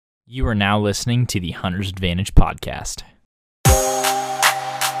You are now listening to the Hunter's Advantage podcast.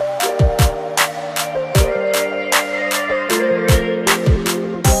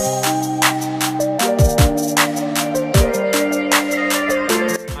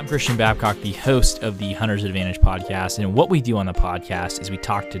 Christian Babcock, the host of the Hunter's Advantage podcast, and what we do on the podcast is we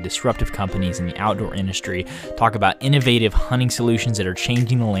talk to disruptive companies in the outdoor industry, talk about innovative hunting solutions that are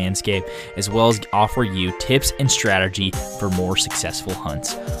changing the landscape, as well as offer you tips and strategy for more successful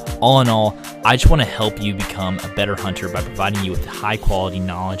hunts. All in all, I just want to help you become a better hunter by providing you with high quality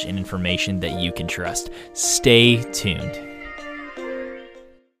knowledge and information that you can trust. Stay tuned.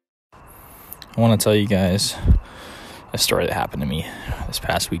 I want to tell you guys a story that happened to me this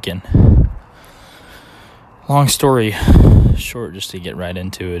past weekend. Long story short, just to get right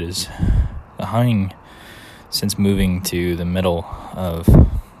into it, is the hunting since moving to the middle of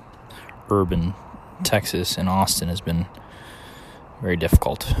urban Texas and Austin has been very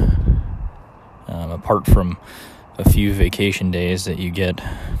difficult. Apart from a few vacation days that you get,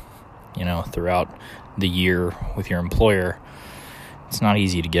 throughout the year with your employer, it's not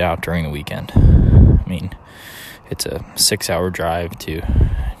easy to get out during the weekend. I mean, it's a 6-hour drive to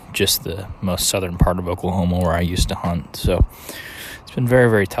just the most southern part of Oklahoma where I used to hunt. So it's been very,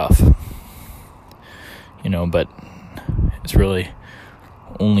 very tough. But it's really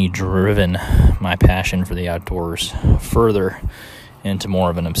only driven my passion for the outdoors further into more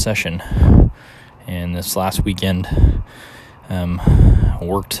of an obsession. And this last weekend,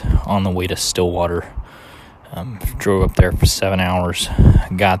 worked on the way to Stillwater. Drove up there for 7 hours,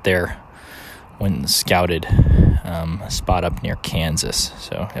 got there, went and scouted a spot up near Kansas.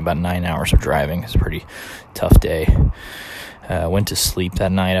 So about 9 hours of driving. It's a pretty tough day. Went to sleep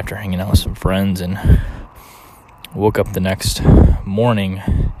that night after hanging out with some friends and woke up the next morning.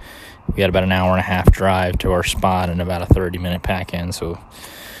 We had about an hour and a half drive to our spot and about a 30-minute pack in. So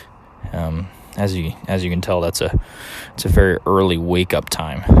as you can tell, it's a very early wake up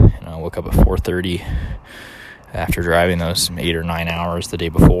time. I woke up at 4:30 after driving those 8 or 9 hours the day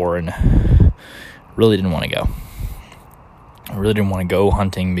before, and really didn't want to go. I really didn't want to go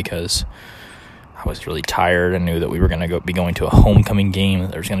hunting because I was really tired. I knew that we were going to be going to a homecoming game.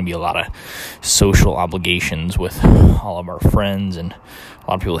 There's going to be a lot of social obligations with all of our friends and a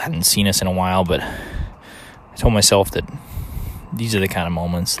lot of people that hadn't seen us in a while. But I told myself that these are the kind of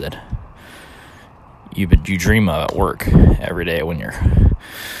moments that you dream of at work every day when you're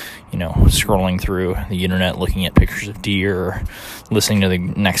scrolling through the internet, looking at pictures of deer, or listening to the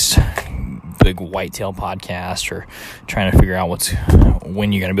next big whitetail podcast, or trying to figure out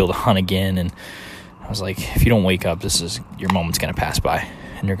when you're going to be able to hunt again. And I was like, if you don't wake up, your moment's going to pass by,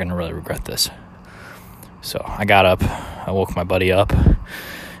 and you're going to really regret this. So I got up, I woke my buddy up,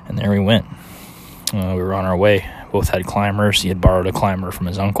 and there we went. We were on our way. Both had climbers. He had borrowed a climber from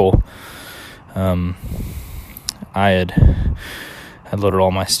his uncle. I had loaded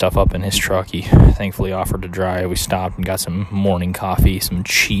all my stuff up in his truck. He thankfully offered to drive. We stopped and got some morning coffee, some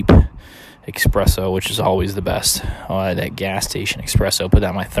cheap espresso, which is always the best. That gas station espresso, put that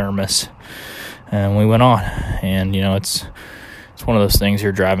in my thermos, and we went on. And it's one of those things,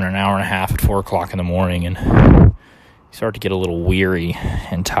 you're driving an hour and a half at 4 o'clock in the morning, and you start to get a little weary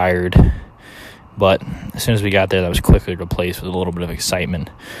and tired. But as soon as we got there, that was quickly replaced with a little bit of excitement.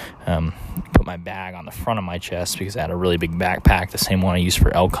 Put my bag on the front of my chest because I had a really big backpack, the same one I used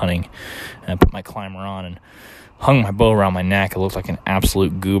for elk hunting. And I put my climber on and hung my bow around my neck. It looked like an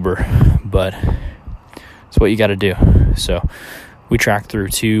absolute goober, but it's what you got to do. So we tracked through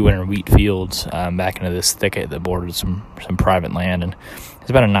 2 winter wheat fields back into this thicket that bordered some private land, and it's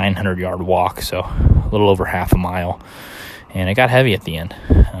about a 900-yard walk, so a little over half a mile. And it got heavy at the end,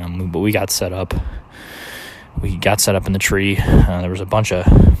 but we got set up. We got set up in the tree. There was a bunch of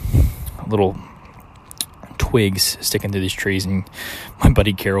little twigs sticking through these trees, and my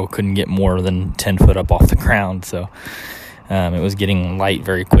buddy Carol couldn't get more than 10 foot up off the ground. So it was getting light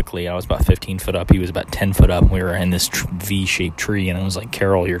very quickly. I was about 15 foot up. He was about 10 foot up. We were in this V-shaped tree, and I was like,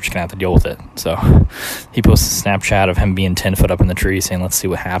 Carol, you're just going to have to deal with it. So he posted a Snapchat of him being 10 foot up in the tree saying, let's see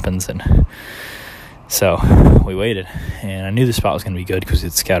what happens. And so we waited, and I knew the spot was going to be good because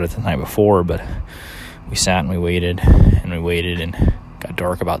we'd scouted the night before, but we sat and we waited, and it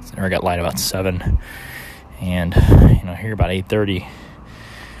got light about 7, and here about 8:30,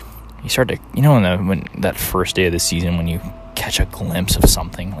 you start to, when that first day of the season, when you catch a glimpse of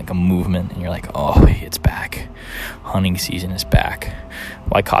something, like a movement, and you're like, oh, it's back, hunting season is back.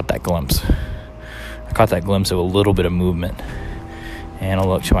 Well, I caught that glimpse of a little bit of movement, and I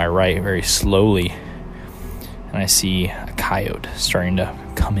look to my right very slowly, and I see a coyote starting to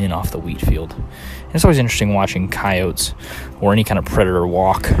come in off the wheat field. And it's always interesting watching coyotes or any kind of predator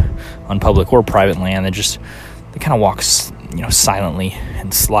walk on public or private land. They kind of walk, silently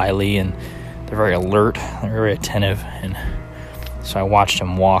and slyly, and they're very alert, they're very attentive. And so I watched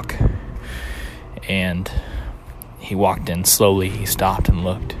him walk, and he walked in slowly. He stopped and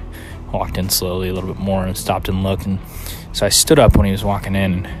looked. Walked in slowly a little bit more and stopped and looked. And so I stood up when he was walking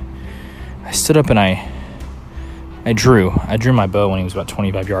in. I stood up and I drew my bow when he was about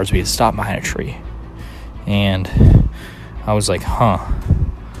 25 yards. But he had stopped behind a tree. And I was like,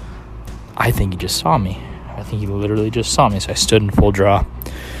 I think he just saw me. I think he literally just saw me. So I stood in full draw.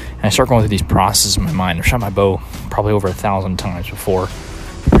 And I started going through these processes in my mind. I've shot my bow probably over 1,000 times before,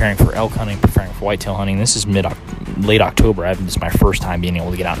 preparing for elk hunting, preparing for whitetail hunting. This is late October. This is my first time being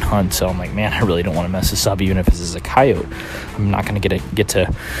able to get out and hunt. So I'm like, man, I really don't want to mess this up. Even if this is a coyote, I'm not going to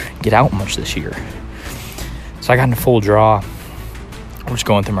get out much this year. So I got in full draw. I'm just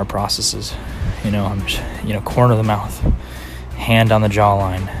going through my processes. I'm just, corner of the mouth, hand on the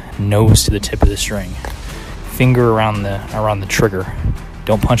jawline, nose to the tip of the string, finger around the trigger.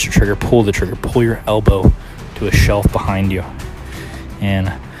 Don't punch the trigger, pull the trigger. Pull your elbow to a shelf behind you.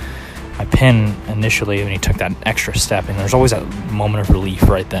 And my pin initially, when he took that extra step, and there's always that moment of relief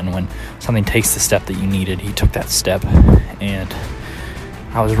right then when something takes the step that you needed. He took that step, and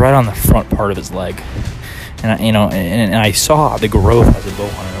I was right on the front part of his leg. And I saw the growth as a bow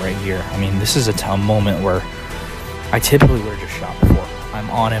hunter right here. I mean, this is a moment where I typically would have just shot before.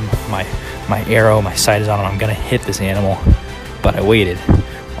 I'm on him, my arrow, my sight is on him. I'm gonna hit this animal, but I waited.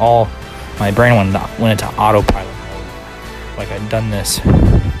 My brain went into autopilot mode. Like I'd done this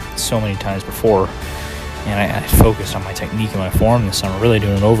so many times before, and I focused on my technique and my form this summer, really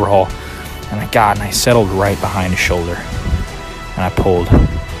doing an overhaul. And I settled right behind his shoulder, and I pulled.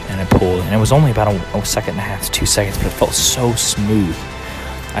 And it was only about a second and a half to 2 seconds, but it felt so smooth.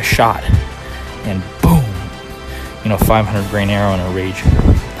 I shot, and boom, 500 grain arrow in a Rage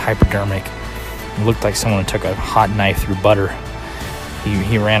hypodermic. It looked like someone took a hot knife through butter.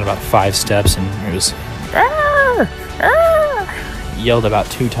 He ran about 5 steps, and it was "Arr! Arr!" Yelled about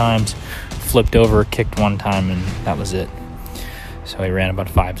 2 times, flipped over, kicked 1 time, and that was it. So he ran about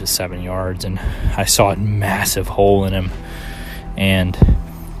 5 to 7 yards, and I saw a massive hole in him, and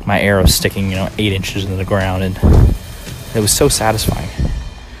my arrow sticking 8 inches into the ground, and it was so satisfying.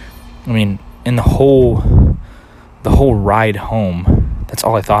 I mean, in the whole ride home, that's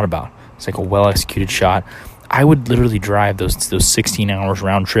all I thought about. It's like a well-executed shot. I would literally drive those 16 hours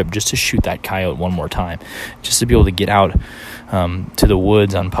round trip just to shoot that coyote one more time, just to be able to get out to the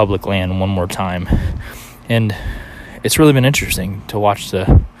woods on public land one more time. And it's really been interesting to watch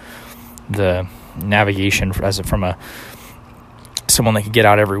the navigation from someone that could get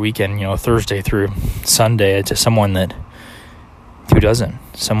out every weekend, Thursday through Sunday, to someone who doesn't,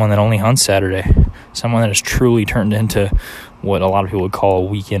 someone that only hunts Saturday, someone that has truly turned into what a lot of people would call a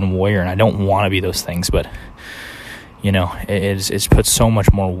weekend warrior. And I don't want to be those things, but it's put so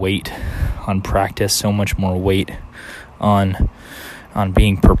much more weight on practice, so much more weight on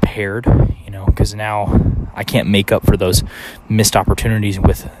being prepared, because now I can't make up for those missed opportunities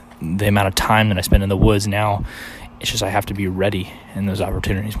with the amount of time that I spend in the woods. Now it's just I have to be ready in those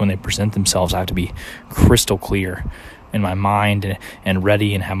opportunities when they present themselves. I have to be crystal clear in my mind and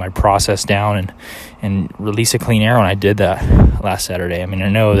ready, and have my process down and release a clean arrow. And I did that last Saturday. I mean, I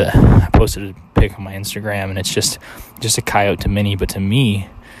know that I posted a pic on my Instagram, and it's just a coyote to many, but to me,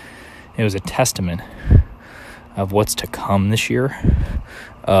 it was a testament of what's to come this year,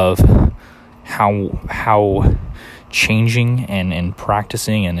 of how changing and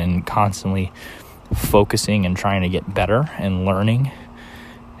practicing and constantly focusing and trying to get better and learning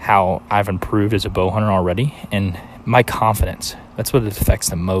how I've improved as a bow hunter already. And my confidence, that's what it affects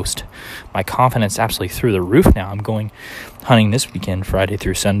the most. My confidence absolutely through the roof now. I'm going hunting this weekend, Friday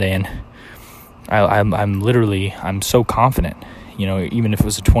through Sunday, and I'm so confident. Even if it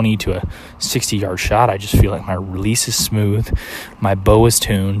was a 20 to a 60 yard shot, I just feel like my release is smooth, my bow is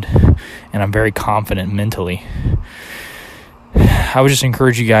tuned, and I'm very confident mentally. I would just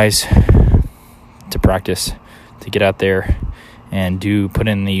encourage you guys to practice, to get out there and put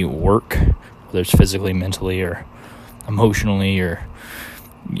in the work, whether it's physically, mentally, or emotionally, or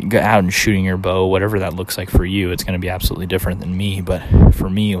you go out and shooting your bow, whatever that looks like for you. It's going to be absolutely different than me, but for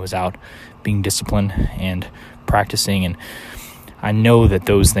me, it was out being disciplined and practicing, and I know that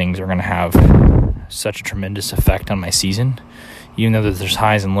those things are going to have such a tremendous effect on my season. Even though there's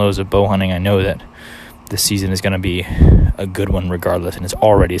highs and lows of bow hunting, I know that the season is going to be a good one regardless, and it's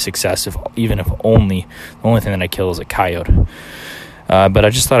already a success, even if the only thing that I kill is a coyote. But I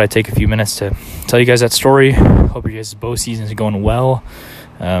just thought I'd take a few minutes to tell you guys that story. Hope your guys' bow season is going well.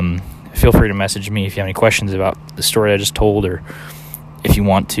 Feel free to message me if you have any questions about the story I just told, or if you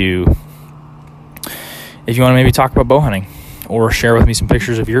want to maybe talk about bow hunting or share with me some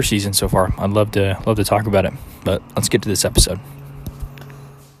pictures of your season so far. I'd love to talk about it. But let's get to this episode.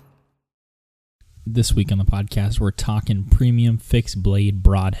 This week on the podcast, we're talking premium fixed blade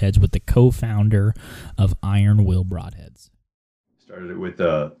broadheads with the co-founder of Iron Will Broadheads. Started it with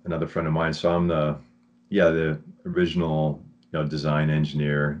another friend of mine. So I'm the original design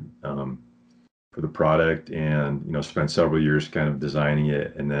engineer for the product, and spent several years kind of designing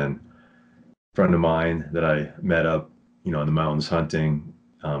it. And then a friend of mine that I met up in the mountains hunting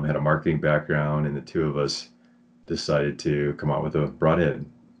had a marketing background, and the two of us decided to come out with a broadhead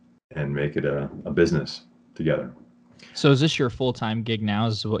and make it a business together. So is this your full-time gig now?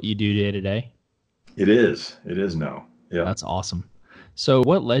 Is this what you do day to day? It is now. Yeah. That's awesome. So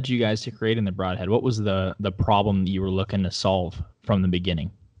what led you guys to creating the broadhead? What was the problem that you were looking to solve from the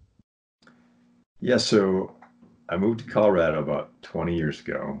beginning? Yeah, so I moved to Colorado about 20 years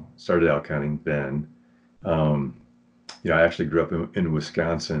ago. Started elk hunting then. I actually grew up in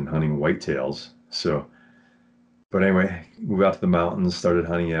Wisconsin hunting whitetails. But anyway, moved out to the mountains, started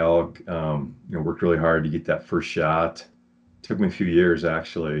hunting elk, worked really hard to get that first shot. Took me a few years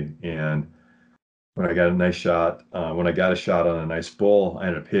actually. And when I got a shot on a nice bull, I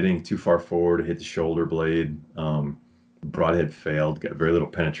ended up hitting too far forward to hit the shoulder blade. Broadhead failed, got very little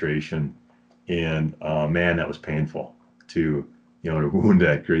penetration. And man, that was painful to wound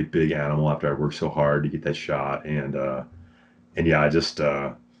that great big animal after I worked so hard to get that shot. And yeah, I just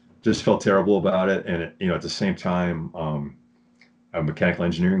felt terrible about it. And at the same time, I have a mechanical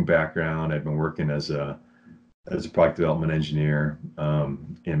engineering background. I've been working as a product development engineer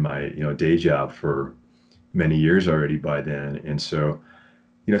in my day job for many years already by then. And so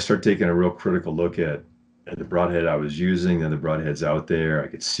I started taking a real critical look at the broadhead I was using and the broadheads out there. I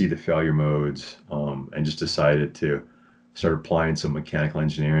could see the failure modes, and just decided to start applying some mechanical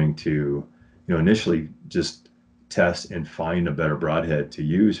engineering to initially just test and find a better broadhead to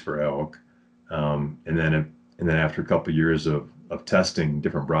use for elk. And then after a couple of years of testing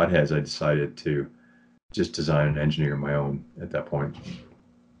different broadheads, I decided to just design and engineer my own at that point.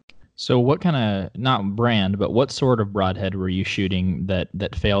 So what kind of, not brand, but what sort of broadhead were you shooting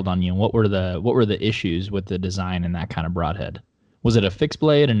that failed on you? And what were the issues with the design in that kind of broadhead? Was it a fixed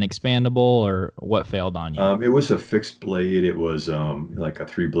blade, an expandable, or what failed on you? It was a fixed blade. It was like a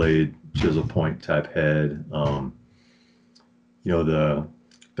 3-blade chisel point type head.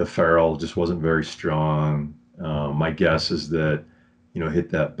 The ferrule just wasn't very strong. My guess is that hit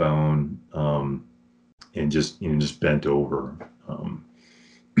that bone and just bent over.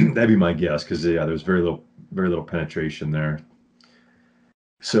 That'd be my guess, because there was very little penetration there.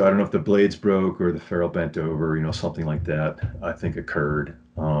 So I don't know if the blades broke or the ferrule bent over, something like that I think occurred.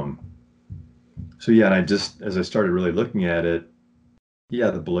 So yeah, and as I started really looking at it,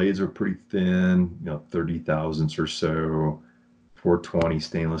 yeah, the blades were pretty thin, 30 thousandths or so, 420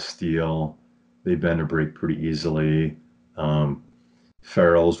 stainless steel. They bend or break pretty easily.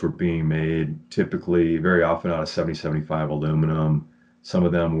 Ferrules were being made typically very often out of 70-75 aluminum. Some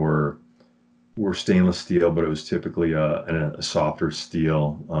of them were stainless steel, but it was typically a softer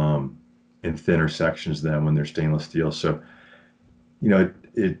steel in thinner sections than when they're stainless steel. So,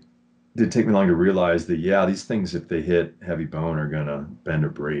 it did take me long to realize that, yeah, these things, if they hit heavy bone, are going to bend or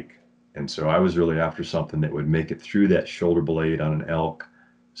break. And so I was really after something that would make it through that shoulder blade on an elk,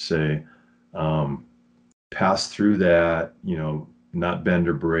 say, pass through that, not bend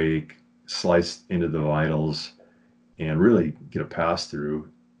or break, slice into the vitals, and really get a pass through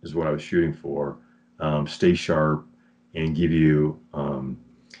is what I was shooting for. Stay sharp and give you,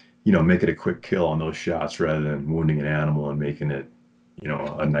 make it a quick kill on those shots rather than wounding an animal and making it,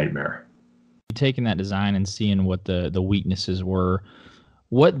 a nightmare. Taking that design and seeing what the weaknesses were,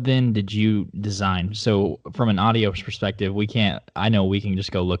 what then did you design? So from an audio perspective, I know we can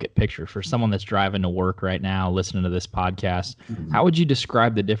just go look at pictures. For someone that's driving to work right now, listening to this podcast, how would you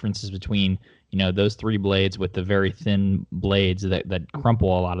describe the differences between those 3 blades with the very thin blades that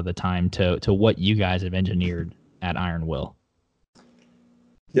crumple a lot of the time to what you guys have engineered at Iron Will?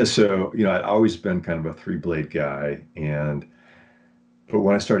 Yeah, so I'd always been kind of a 3-blade guy, but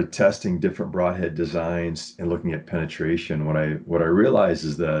when I started testing different broadhead designs and looking at penetration, what I realized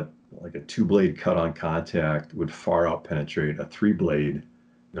is that like a 2-blade cut on contact would far out penetrate a 3-blade,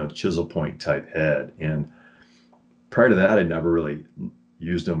 chisel point type head. And prior to that, I'd never really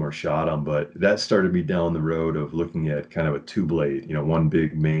used them or shot them, but that started me down the road of looking at kind of a 2-blade, one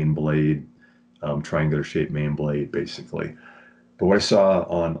big main blade, triangular shaped main blade basically. But what I saw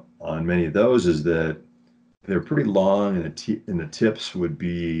on many of those is that they're pretty long, and the tips would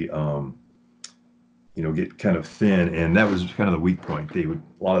be get kind of thin, and that was kind of the weak point. A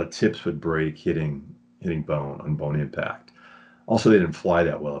lot of the tips would break hitting bone on bone impact. Also, they didn't fly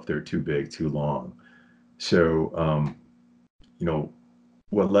that well if they were too big, too long. So, you know,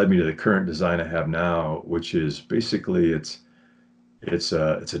 what led me to the current design I have now, which is basically it's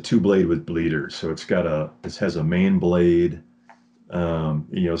a two blade with bleeders. So it has a main blade,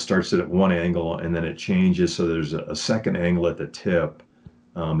 starts at one angle, and then it changes. So there's a second angle at the tip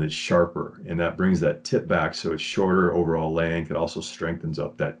that's sharper, and that brings that tip back. So it's shorter overall length. It also strengthens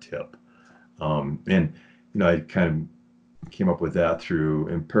up that tip. And I kind of came up with that through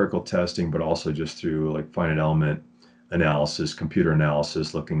empirical testing, but also just through like finite element analysis, computer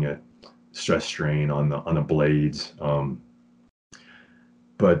analysis, looking at stress strain on the blades. And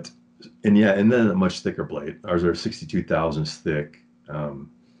then a much thicker blade. Ours are 62 thousandths thick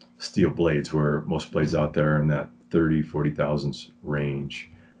steel blades, where most blades out there are in that 30, 40 thousandths range.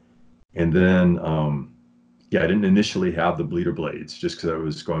 And then, I didn't initially have the bleeder blades just because I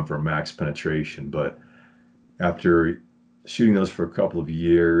was going for a max penetration. But after shooting those for a couple of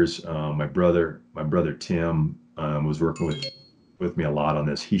years, my brother Tim was working with me a lot on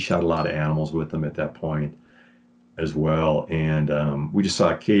this. He shot a lot of animals with them at that point as well, and we just saw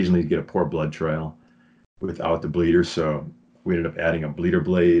occasionally get a poor blood trail without the bleeder, so we ended up adding a bleeder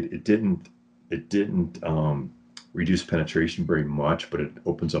blade. It didn't reduce penetration very much, but it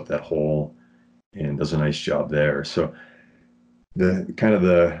opens up that hole and does a nice job there. So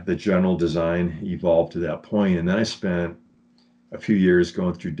the general design evolved to that point, and then I spent a few years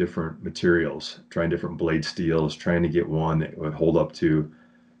going through different materials, trying different blade steels, trying to get one that would hold up to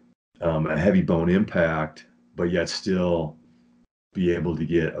a heavy bone impact, but yet still be able to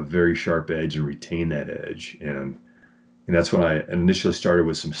get a very sharp edge and retain that edge. And that's when I initially started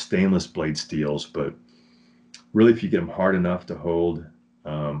with some stainless blade steels, but really if you get them hard enough to hold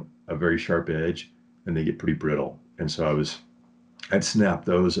a very sharp edge, then they get pretty brittle. And so I'd snap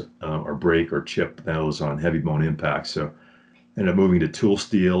those or break or chip those on heavy bone impact. So I ended up moving to tool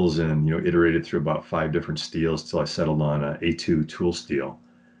steels and iterated through about 5 different steels till I settled on a A2 tool steel,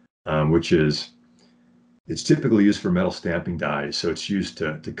 which it's typically used for metal stamping dies. So it's used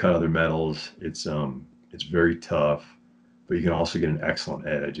to cut other metals. It's very tough, but you can also get an excellent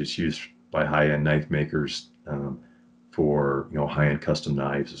edge. It's used by high-end knife makers for high-end custom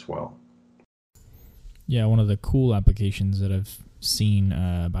knives as well. Yeah, one of the cool applications that I've seen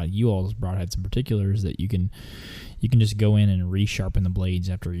about you all's broadheads in particular is that you can just go in and resharpen the blades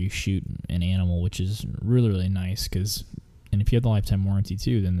after you shoot an animal, which is really, really nice. And if you have the lifetime warranty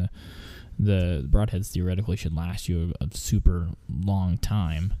too, then the broadheads theoretically should last you a super long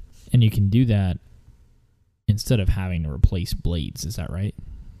time, and you can do that instead of having to replace blades. Is that right?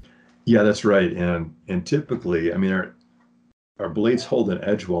 Yeah, that's right. And typically, I mean, our blades hold an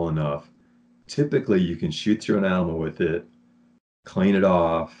edge well enough. Typically, you can shoot through an animal with it, clean it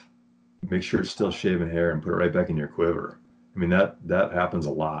off, make sure it's still shaven hair, and put it right back in your quiver. I mean, that happens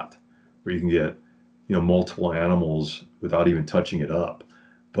a lot, where you can get multiple animals without even touching it up.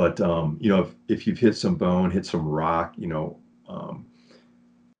 But if you've hit some bone, hit some rock,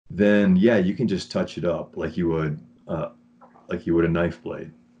 then yeah, you can just touch it up like you would a knife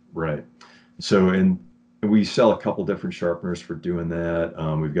blade, right? So and we sell a couple different sharpeners for doing that.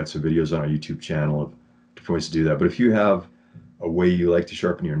 We've got some videos on our YouTube channel of different ways to do that. But if you have a way you like to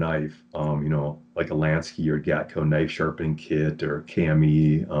sharpen your knife, like a Lansky or Gatco knife sharpening kit or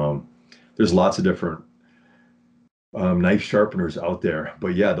KME, there's lots of different knife sharpeners out there.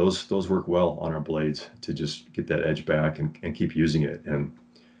 But yeah, those work well on our blades to just get that edge back and keep using it. And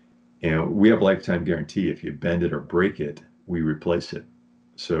we have a lifetime guarantee. If you bend it or break it, we replace it.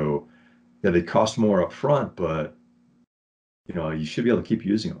 So yeah, they cost more up front, but you should be able to keep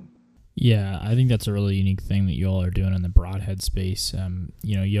using them. Yeah, I think that's a really unique thing that you all are doing in the broadhead space.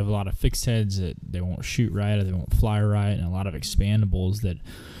 You have a lot of fixed heads that they won't shoot right or they won't fly right, and a lot of expandables that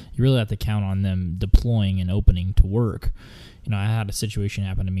you really have to count on them deploying and opening to work. I had a situation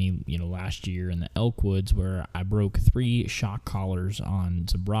happen to me, last year in the Elkwoods where I broke 3 shock collars on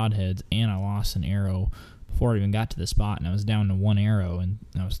some broadheads, and I lost an arrow before I even got to the spot, and I was down to 1 arrow, and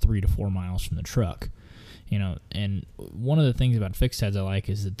I was 3 to 4 miles from the truck. And one of the things about fixed heads I like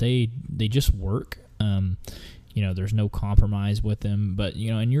is that they just work. There's no compromise with them. But,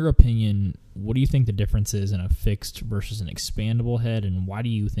 in your opinion, what do you think the difference is in a fixed versus an expandable head, and why do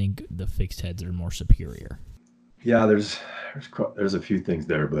you think the fixed heads are more superior? Yeah, there's a few things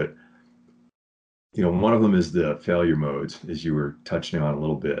there, but one of them is the failure modes, as you were touching on a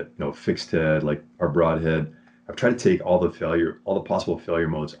little bit. Fixed head, like our broadhead, I've tried to take all the possible failure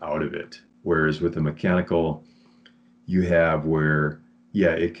modes out of it. Whereas with the mechanical, you have where,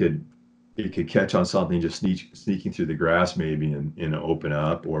 yeah, it could catch on something just sneaking through the grass maybe and open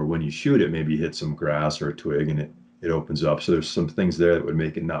up, or when you shoot it, maybe hit some grass or a twig and it opens up. So there's some things there that would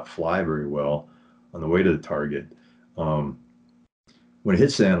make it not fly very well on the way to the target. Um, when it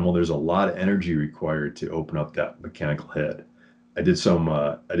hits the animal, there's a lot of energy required to open up that mechanical head. I did some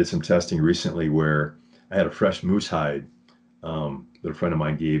testing recently where I had a fresh moose hide that a friend of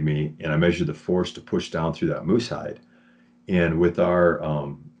mine gave me, and I measured the force to push down through that moose hide. And with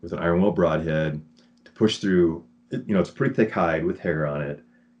an iron will broadhead to push through, it's a pretty thick hide with hair on it,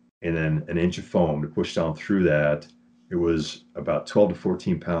 and then an inch of foam to push down through that. It was about 12 to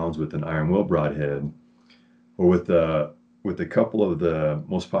 14 pounds with an iron will broadhead. Or with a couple of the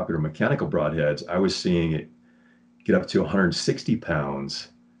most popular mechanical broadheads, I was seeing it get up to 160 pounds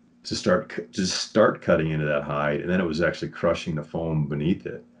to start cutting into that hide, and then it was actually crushing the foam beneath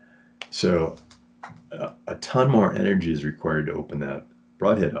it. So a ton more energy is required to open that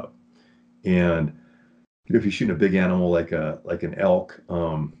broadhead up. And if you're shooting a big animal like an elk,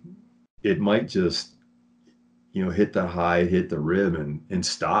 it might just hit the hide, hit the rib, and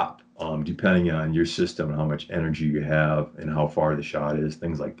stop, depending on your system and how much energy you have and how far the shot is,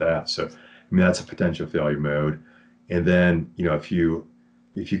 things like that. So, I mean, that's a potential failure mode. And then, if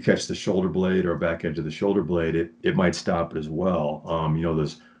you catch the shoulder blade or back edge of the shoulder blade, it might stop it as well.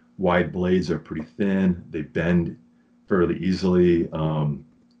 Those wide blades are pretty thin; they bend fairly easily, and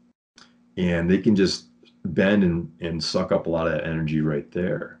they can just bend and suck up a lot of that energy right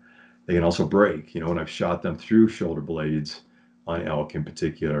there. They can also break. When I've shot them through shoulder blades on elk in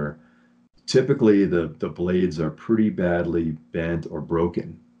particular, typically the blades are pretty badly bent or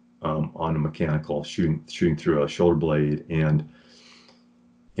broken on a mechanical shooting through a shoulder blade, and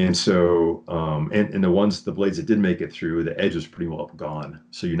so the blades that did make it through, the edge was pretty well gone.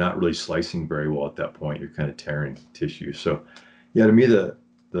 So you're not really slicing very well at that point. You're kind of tearing tissue. So yeah, to me the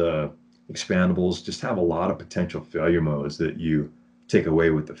expandables just have a lot of potential failure modes that you take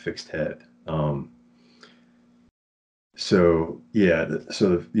away with the fixed head. So yeah,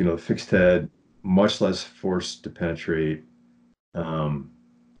 the fixed head, much less force to penetrate,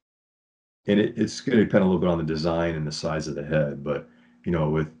 and it's going to depend a little bit on the design and the size of the head. But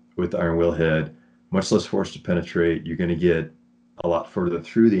with iron will head, much less force to penetrate, you're going to get a lot further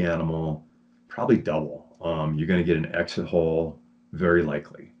through the animal, probably double. You're going to get an exit hole, very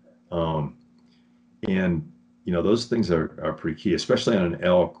likely, and those things are pretty key, especially on an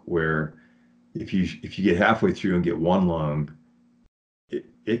elk, where if you get halfway through and get one lung,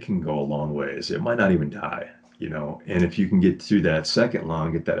 it can go a long ways. It might not even die, and if you can get through that second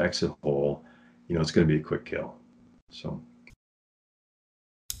lung, get that exit hole, it's going to be a quick kill. So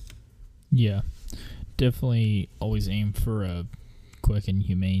yeah, definitely always aim for a quick and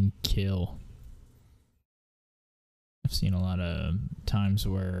humane kill. I've seen a lot of times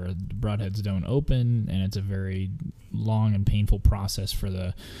where the broadheads don't open, and it's a very long and painful process for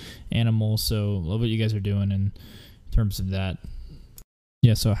the animal. So love what you guys are doing in terms of that.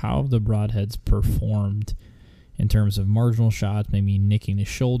 Yeah, so how have the broadheads performed in terms of marginal shots, maybe nicking the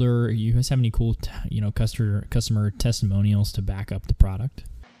shoulder? You guys have any cool, customer testimonials to back up the product?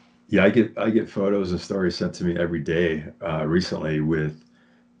 Yeah, I get photos and stories sent to me every day recently with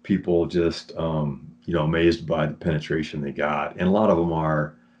people just amazed by the penetration they got, and a lot of them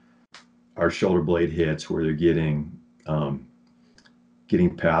are shoulder blade hits where they're getting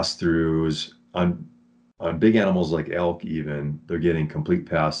pass throughs on big animals like elk. Even they're getting complete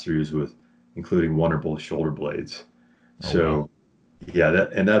pass throughs with including one or both shoulder blades. So yeah,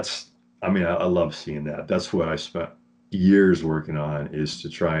 that's I love seeing that. That's what I spent years working on, is to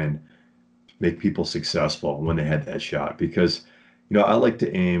try and make people successful when they had that shot, because I like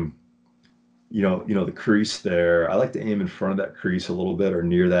to aim the crease there. I like to aim in front of that crease a little bit, or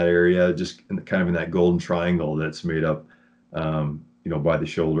near that area, just kind of in that golden triangle that's made up by the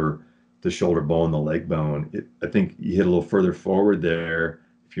shoulder bone, the leg bone. I think you hit a little further forward there.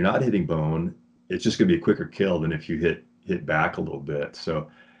 If you're not hitting bone, it's just going to be a quicker kill than if you hit back a little bit. So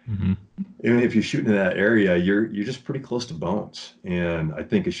even if you're shooting in that area, you're just pretty close to bones. And I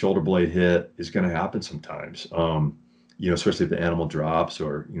think a shoulder blade hit is going to happen sometimes, especially if the animal drops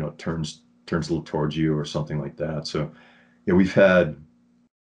or, turns a little towards you or something like that. So yeah, we've had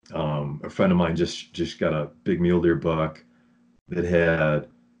a friend of mine just got a big mule deer buck that had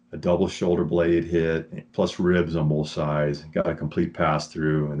a double shoulder blade hit plus ribs on both sides, got a complete pass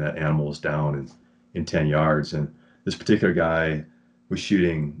through, and that animal was down in 10 yards. And this particular guy was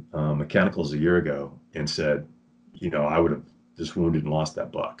shooting mechanicals a year ago and said, I would have just wounded and lost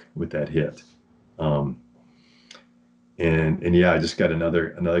that buck with that hit. And yeah, I just got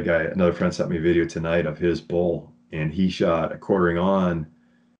another friend sent me a video tonight of his bull, and he shot a quartering on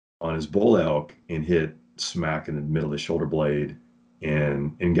his bull elk and hit smack in the middle of the shoulder blade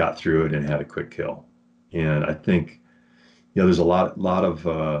and got through it and had a quick kill. And I think, there's a lot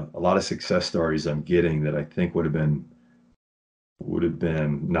of success stories I'm getting that I think would have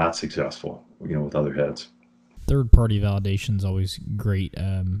been not successful, with other heads. Third-party validation is always great,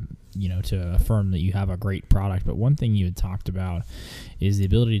 to affirm that you have a great product. But one thing you had talked about is the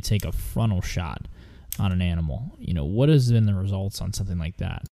ability to take a frontal shot on an animal. What has been the results on something like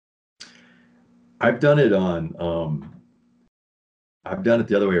that? I've done it I've done it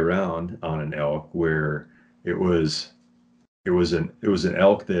the other way around on an elk, where it was an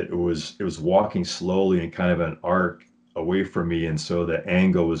elk that it was walking slowly in kind of an arc away from me, and so the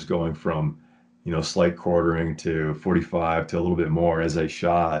angle was going from slight quartering to 45 to a little bit more as I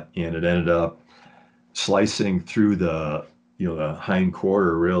shot, and it ended up slicing through the the hind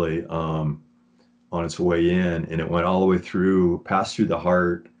quarter really on its way in, and it went all the way through, passed through the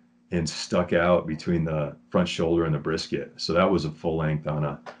heart, and stuck out between the front shoulder and the brisket. So that was a full length on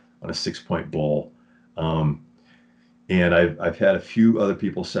a 6-point bull. And I've had a few other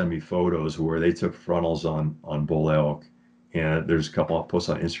people send me photos where they took frontals on bull elk, and there's a couple I'll post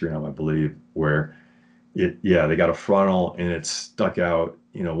on Instagram, I believe, where they got a frontal and it stuck out.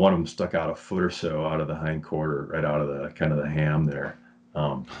 One of them stuck out a foot or so out of the hind quarter, right out of the kind of the ham there.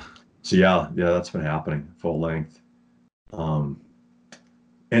 So yeah, that's been happening full length.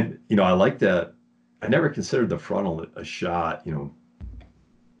 And I like that. I never considered the frontal a shot,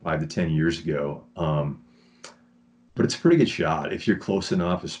 5 to 10 years ago. But it's a pretty good shot if you're close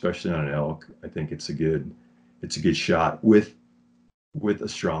enough, especially on an elk. I think it's a good shot with a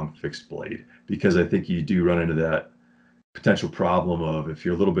strong fixed blade, because I think you do run into that potential problem of, if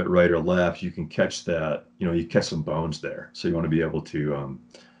you're a little bit right or left, you can catch that, you catch some bones there. So you want to be able to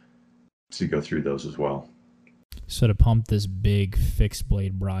go through those as well. So to pump this big fixed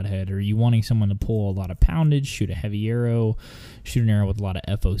blade broadhead, are you wanting someone to pull a lot of poundage, shoot a heavy arrow, shoot an arrow with a lot of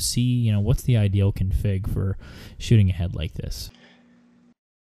FOC? What's the ideal config for shooting a head like this?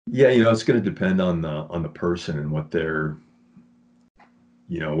 Yeah, it's going to depend on the person and what their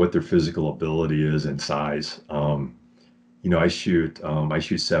physical ability is and size. I shoot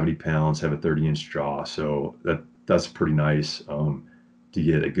 70 pounds, have a 30-inch draw, so that's pretty nice to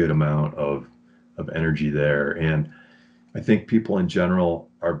get a good amount of energy there. And I think people in general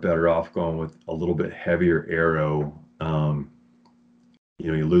are better off going with a little bit heavier arrow.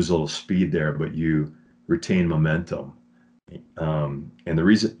 You lose a little speed there, but you retain momentum. And the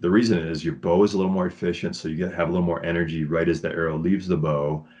reason is your bow is a little more efficient, so you have a little more energy right as the arrow leaves the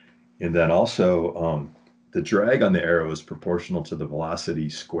bow. And then also the drag on the arrow is proportional to the velocity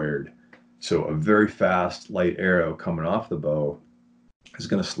squared. So a very fast, light arrow coming off the bow is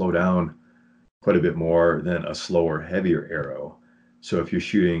going to slow down quite a bit more than a slower, heavier arrow. So if you're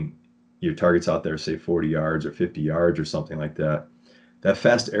shooting your targets out there, say 40 yards or 50 yards or something like that, that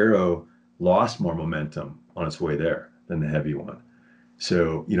fast arrow lost more momentum on its way there than the heavy one.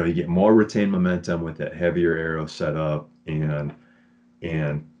 So, you get more retained momentum with that heavier arrow set up, and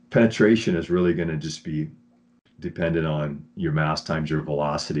penetration is really going to just be dependent on your mass times your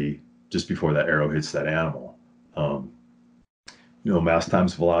velocity just before that arrow hits that animal. Mass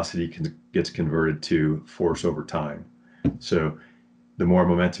times velocity gets converted to force over time. So the more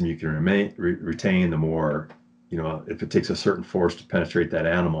momentum you can retain, the more, if it takes a certain force to penetrate that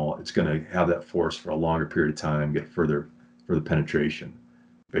animal, it's going to have that force for a longer period of time, get further penetration,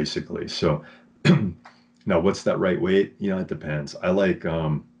 basically. So now what's that right weight? It depends.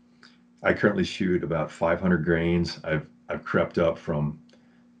 I currently shoot about 500 grains. I've crept up from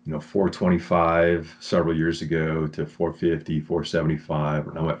 425 several years ago to 450, 475,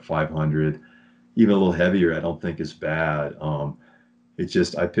 and I'm at 500. Even a little heavier, I don't think is bad. It's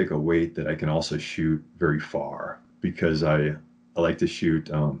just I pick a weight that I can also shoot very far, because I like to shoot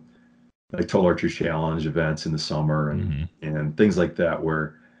like Total Archery Challenge events in the summer and things like that,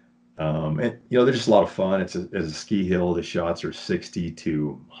 where they're just a lot of fun. It's a ski hill. The shots are 60 to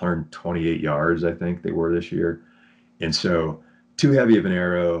 128 yards, I think they were this year, and so too heavy of an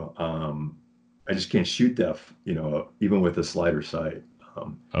arrow, I just can't shoot that, even with a slider sight.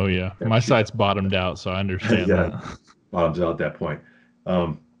 Oh yeah, my sight's bottomed out, so I understand that. Bottoms out at that point.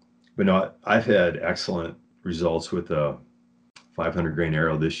 But no, I've had excellent results with a 500 grain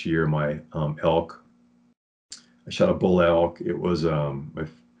arrow this year. My elk, I shot a bull elk. It was a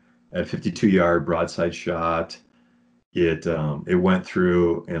 52-yard broadside shot. It went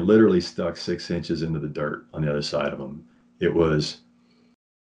through and literally stuck 6 inches into the dirt on the other side of him. It was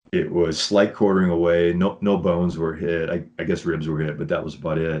It was slight quartering away. No bones were hit. I guess ribs were hit, but that was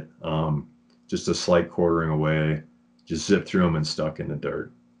about it. Just a slight quartering away. Just zipped through him and stuck in the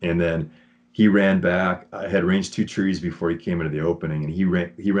dirt. And then he ran back. I had ranged two trees before he came into the opening, and he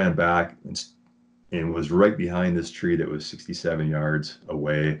ran back and was right behind this tree that was 67 yards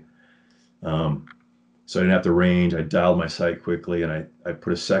away. So I didn't have to range. I dialed my sight quickly, and I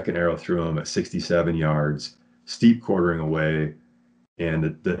put a second arrow through him at 67 yards, steep quartering away. And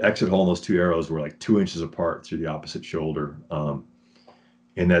the exit hole in those two arrows were like 2 inches apart through the opposite shoulder.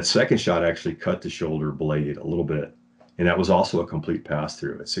 And that second shot actually cut the shoulder blade a little bit. And that was also a complete pass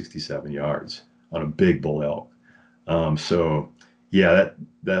through at 67 yards on a big bull elk. So yeah,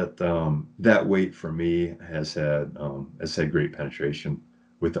 that weight for me has had great penetration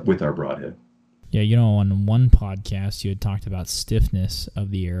with our broadhead. Yeah, on one podcast, you had talked about stiffness of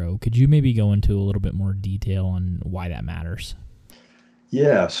the arrow. Could you maybe go into a little bit more detail on why that matters?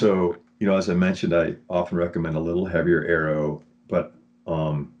 Yeah, so, as I mentioned, I often recommend a little heavier arrow, but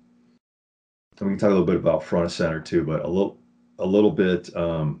and we can talk a little bit about front of center too, but a little bit, you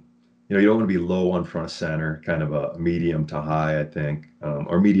don't want to be low on front of center, kind of a medium to high, I think,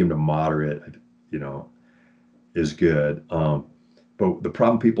 or medium to moderate, is good. But the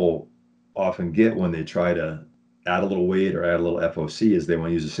problem people often get when they try to add a little weight or add a little FOC is they want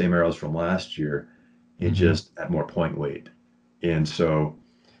to use the same arrows from last year and just add more point weight. And so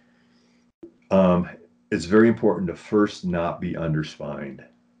it's very important to first not be underspined.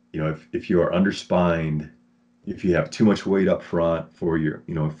 If you are underspined, if you have too much weight up front for your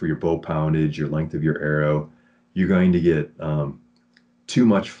bow poundage, your length of your arrow, you're going to get too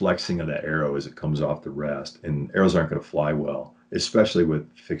much flexing of the arrow as it comes off the rest, and arrows aren't going to fly well, especially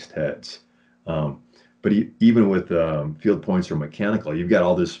with fixed heads. But even with field points or mechanical, you've got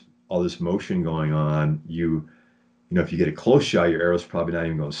all this motion going on. If you get a close shot, your arrow's probably not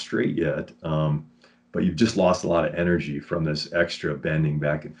even going straight yet, but you've just lost a lot of energy from this extra bending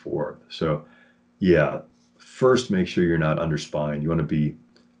back and forth. So yeah, first make sure you're not underspined. You want to be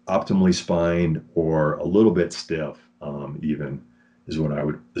optimally spined or a little bit stiff, even is what I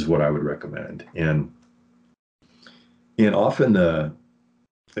would recommend. And often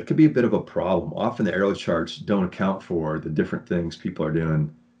it could be a bit of a problem. Often the arrow charts don't account for the different things people are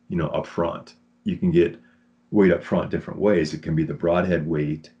doing, up front. You can get weight up front different ways. It can be the broadhead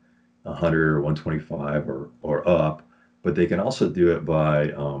weight, 100 or 125 or up, but they can also do it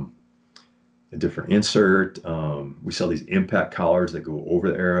by a different insert. We sell these impact collars that go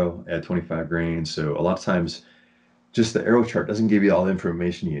over the arrow at 25 grains. So a lot of times just the arrow chart doesn't give you all the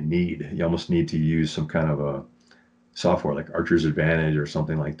information you need. You almost need to use some kind of a software like Archer's Advantage or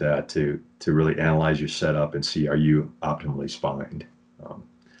something like that to really analyze your setup and see, are you optimally spined?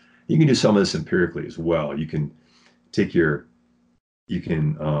 You can do some of this empirically as well. You can take your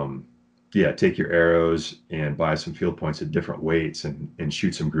arrows and buy some field points at different weights and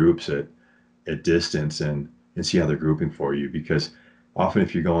shoot some groups at distance and see how they're grouping for you. Because often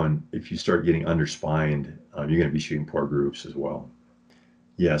if you start getting underspined, you're going to be shooting poor groups as well.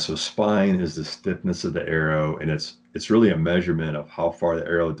 Yeah, so spine is the stiffness of the arrow, and it's really a measurement of how far the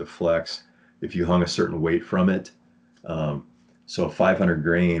arrow deflects if you hung a certain weight from it. So a 500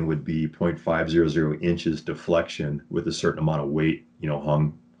 grain would be 0.500 inches deflection with a certain amount of weight,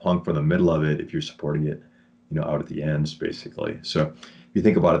 hung from the middle of it if you're supporting it, out at the ends, basically. So if you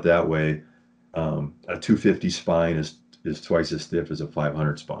think about it that way, a 250 spine is twice as stiff as a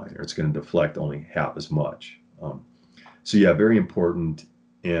 500 spine, or it's going to deflect only half as much. So yeah, very important.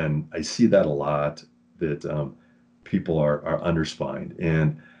 And I see that a lot, that people are underspined.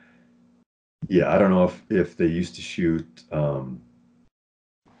 And yeah, I don't know if they used to shoot,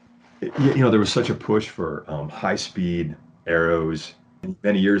 there was such a push for high speed arrows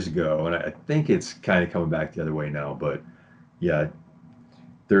many years ago. And I think it's kind of coming back the other way now. But yeah,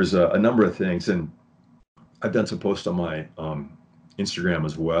 there's a number of things. And I've done some posts on my Instagram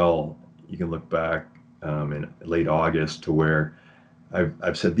as well. You can look back in late August to where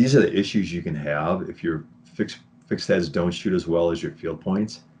I've said these are the issues you can have if your fixed heads don't shoot as well as your field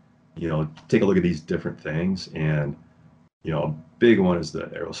points. Take a look at these different things, and a big one is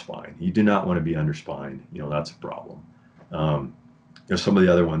the arrow spine. You do not want to be underspined. That's a problem. Some of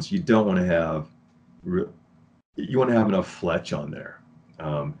the other ones you don't want to have. You want to have enough fletch on there.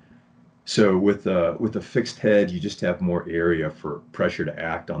 So with a fixed head, you just have more area for pressure to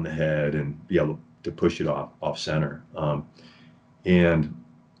act on the head and be able to push it off center. And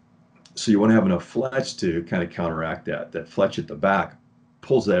so you want to have enough fletch to kind of counteract that. That fletch at the back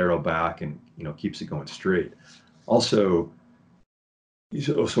pulls the arrow back and keeps it going straight. Also,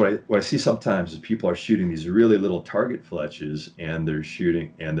 So what I see sometimes is people are shooting these really little target fletches, and they're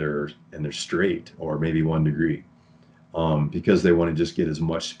shooting and they're straight or maybe 1 degree, because they want to just get as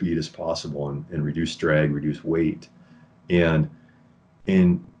much speed as possible and reduce drag, reduce weight, and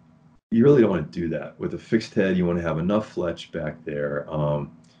and you really don't want to do that with a fixed head. You want to have enough fletch back there.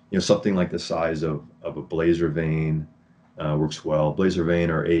 Something like the size of a Blazer vane works well. Blazer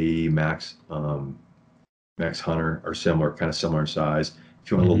vane or AE Max Max Hunter are similar, kind of similar size. If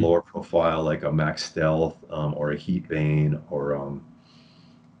you want a little lower profile, like a Max Stealth or a Heat Vane, or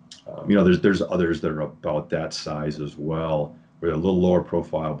there's others that are about that size as well, where they're a little lower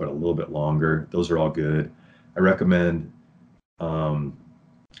profile but a little bit longer. Those are all good. I recommend um,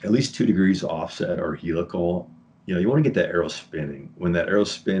 at least 2 degrees offset or helical. You want to get that arrow spinning. When that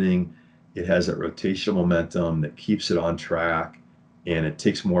arrow's spinning, it has that rotational momentum that keeps it on track, and it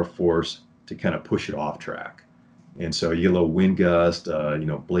takes more force to kind of push it off track. And so you get a little wind gust,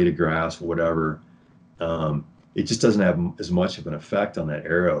 blade of grass, whatever. It just doesn't have as much of an effect on that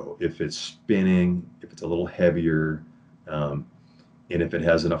arrow if it's spinning, if it's a little heavier, and if it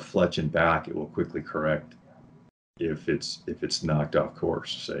has enough fletch and back, it will quickly correct if it's knocked off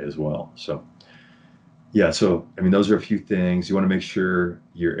course, say, as well. So yeah, so I mean, those are a few things. You want to make sure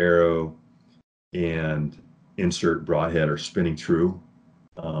your arrow and insert broadhead are spinning true.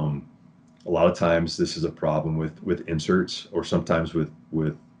 A lot of times this is a problem with inserts, or sometimes with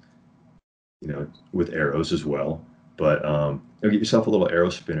arrows as well. But get yourself a little arrow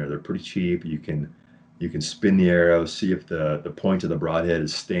spinner. They're pretty cheap. You can spin the arrow, see if the point of the broadhead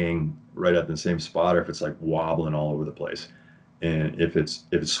is staying right at the same spot, or if it's like wobbling all over the place. And if it's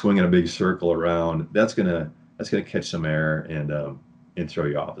swinging a big circle around, that's gonna catch some air and throw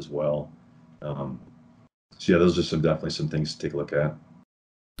you off as well. So yeah, those are definitely some things to take a look at.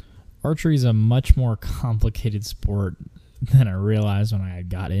 Archery is a much more complicated sport than I realized when I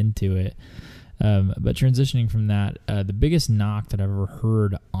got into it. But transitioning from that, the biggest knock that I've ever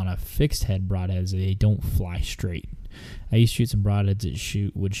heard on a fixed head broadhead is they don't fly straight. I used to shoot some broadheads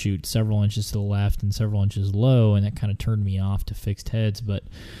that would shoot several inches to the left and several inches low, and that kind of turned me off to fixed heads. But,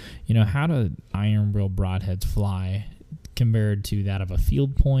 how do iron wheel broadheads fly compared to that of a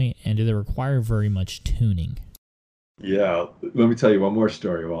field point, and do they require very much tuning? Yeah, let me tell you one more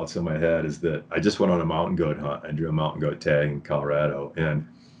story while it's in my head. Is that I just went on a mountain goat hunt. I drew a mountain goat tag in Colorado, and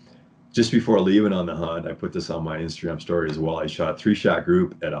just before leaving on the hunt, I put this on my Instagram story as well. I shot 3-shot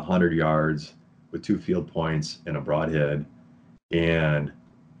group at 100 yards with 2 field points and a broadhead, and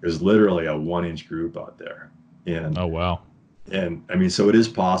there's literally a 1-inch group out there. And oh wow! And I mean, so it is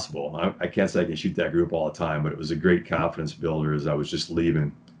possible. I can't say I can shoot that group all the time, but it was a great confidence builder as I was just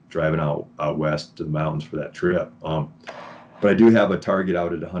driving out west to the mountains for that trip. But I do have a target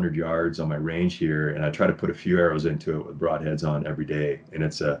out at 100 yards on my range here, and I try to put a few arrows into it with broadheads on every day. And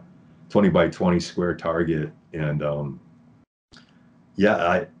it's a 20 by 20 square target, and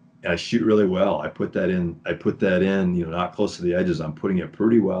I shoot really well. I put that in, not close to the edges. I'm putting it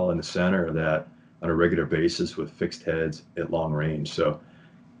pretty well in the center of that on a regular basis with fixed heads at long range. So,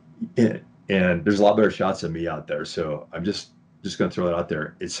 and there's a lot better shots of me out there. So I'm just going to throw it out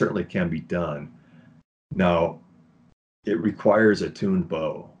there. It certainly can be done. Now, it requires a tuned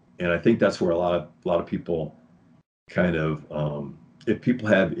bow, and I think that's where a lot of people kind of, if people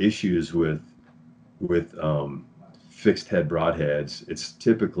have issues with fixed head broadheads, it's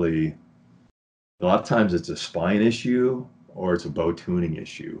typically, a lot of times it's a spine issue or it's a bow tuning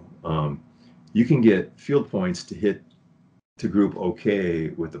issue. You can get field points to group okay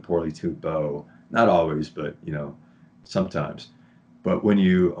with the poorly tuned bow. Not always, but sometimes. But when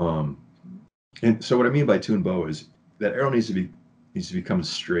you and so what I mean by tuned bow is that arrow needs to become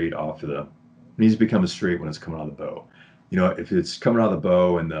straight off of it needs to become straight when it's coming out of the bow. If it's coming out of the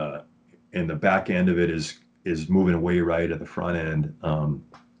bow and the back end of it is moving away right at the front end,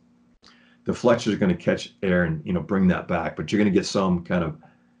 the fletchers are going to catch air and bring that back, but you're going to get some kind of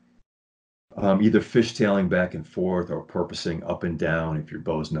either fishtailing back and forth or porpoising up and down if your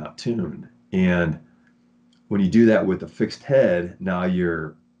bow's not tuned. And when you do that with a fixed head, now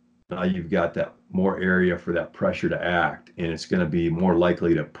you've got that more area for that pressure to act, and it's going to be more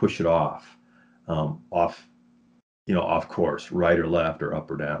likely to push it off course, right or left or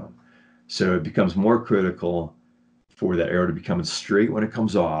up or down. So it becomes more critical for that arrow to become straight when it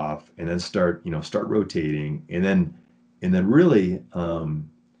comes off, and then start rotating, and then really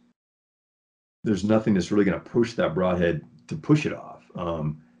there's nothing that's really going to push that broadhead to push it off.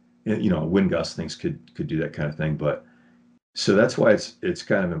 Wind gust things could do that kind of thing, but so that's why it's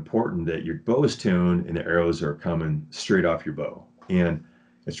kind of important that your bow is tuned and the arrows are coming straight off your bow. And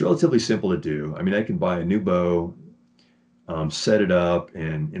it's relatively simple to do. I mean, I can buy a new bow set it up,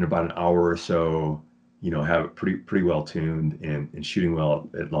 and in about an hour or so, have it pretty well tuned and shooting well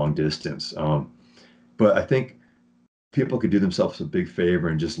at long distance. But I think people could do themselves a big favor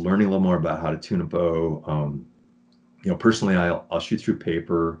in just learning a little more about how to tune a bow. Personally, I'll shoot through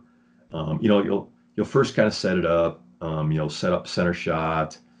paper. You'll first kind of set it up. You'll set up center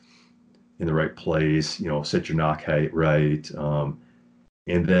shot in the right place. Set your nock height right,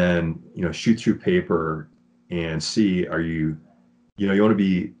 and then shoot through paper and see, you want to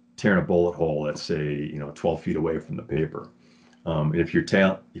be tearing a bullet hole, let's say 12 feet away from the paper. If you're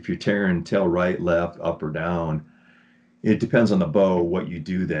tearing tail right, left, up, or down, it depends on the bow what you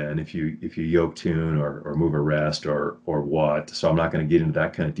do then. If you yoke tune or move a rest or what. So I'm not going to get into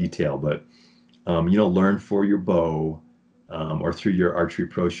that kind of detail, but learn for your bow, or through your archery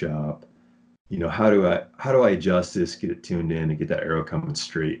pro shop. How do I adjust this, get it tuned in, and get that arrow coming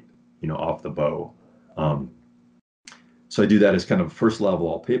straight, off the bow. So I do that as kind of first level.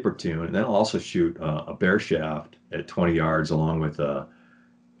 I'll paper tune, and then I'll also shoot a bare shaft at 20 yards along with a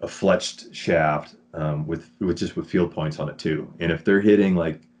fletched shaft, with field points on it too. And if they're hitting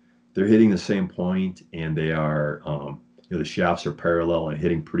the same point, and they are the shafts are parallel and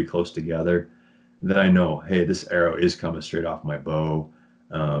hitting pretty close together, then I know, hey, this arrow is coming straight off my bow.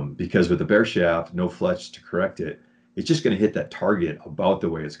 Because with the bare shaft, no fletch to correct it, it's just going to hit that target about the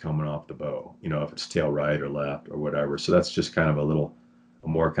way it's coming off the bow, if it's tail right or left or whatever. So that's just kind of a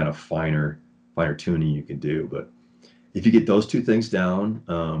more kind of finer tuning you can do. But if you get those two things down,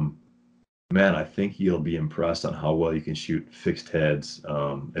 man, I think you'll be impressed on how well you can shoot fixed heads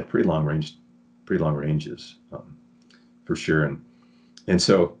at pretty long ranges, for sure. And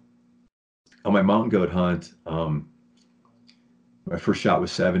so on my mountain goat hunt, my first shot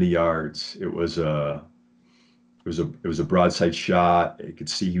was 70 yards. It was a broadside shot. I could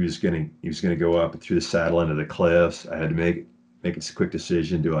see he was gonna go up and through the saddle into the cliffs. I had to make a quick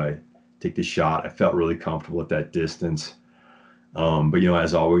decision. Do I take the shot? I felt really comfortable at that distance. But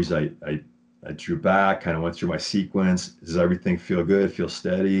as always, I drew back, kind of went through my sequence. Does everything feel good? Feel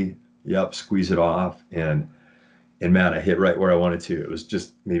steady? Yep. Squeeze it off, and man, I hit right where I wanted to. It was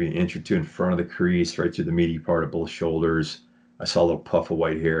just maybe an inch or two in front of the crease, right through the meaty part of both shoulders. I saw a little puff of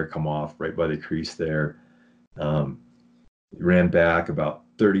white hair come off right by the crease there. It ran back about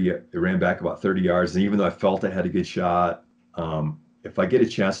 30 yards. And even though I felt I had a good shot, if I get a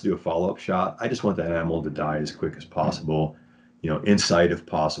chance to do a follow-up shot, I just want that animal to die as quick as possible, in sight if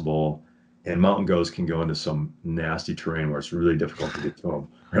possible. And mountain goats can go into some nasty terrain where it's really difficult to get to them,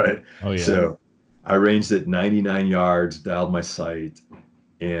 right? Oh, yeah. So I ranged at 99 yards, dialed my sight,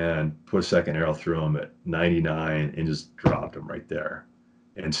 and put a second arrow through him at 99 and just dropped him right there.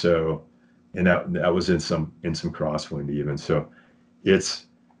 And so, that was in some crosswind even. So that's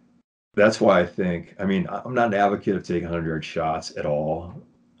why I think, I'm not an advocate of taking 100-yard shots at all.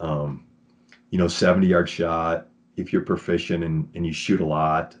 70-yard shot, if you're proficient and you shoot a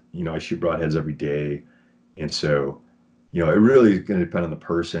lot, I shoot broadheads every day. And so, it really is going to depend on the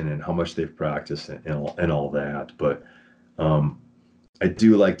person and how much they've practiced and all that. But, I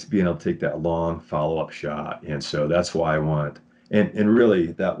do like to be able to take that long follow-up shot. And so that's why I want, and really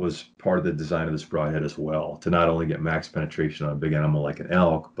that was part of the design of this broadhead as well, to not only get max penetration on a big animal like an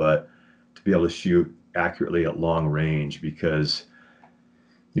elk, but to be able to shoot accurately at long range. Because,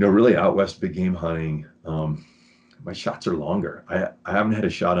 really out west big game hunting, my shots are longer. I haven't had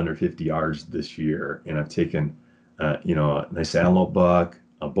a shot under 50 yards this year, and I've taken, a nice antelope buck,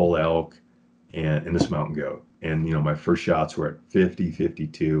 a bull elk, and this mountain goat. And, my first shots were at 50,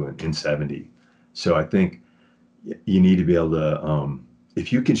 52, and 70. So I think you need to be able to,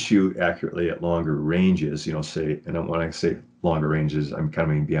 if you can shoot accurately at longer ranges, say, and when I say longer ranges, I'm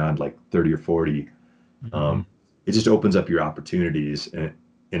coming beyond like 30 or 40. It just opens up your opportunities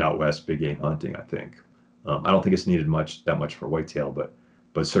in out west big game hunting, I think. I don't think it's needed that much for whitetail,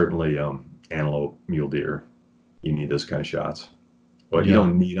 but certainly antelope, mule deer, you need those kind of shots. Well, you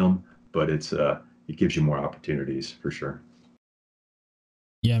don't need them, but it gives you more opportunities for sure.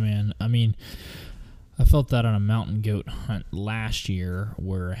 Yeah, man. I felt that on a mountain goat hunt last year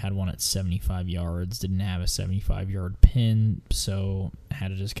where I had one at 75 yards, didn't have a 75-yard pin, so I had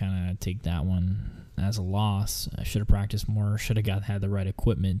to just kind of take that one as a loss. I should have practiced more, should have had the right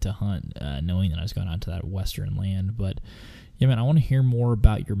equipment to hunt, knowing that I was going out to that western land. But yeah, man, I want to hear more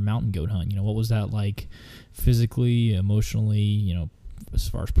about your mountain goat hunt. What was that like physically, emotionally, as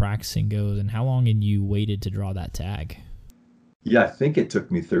far as practicing goes, and how long had you waited to draw that tag? Yeah, I think it took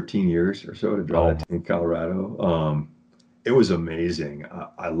me 13 years or so to draw it in Colorado. It was amazing.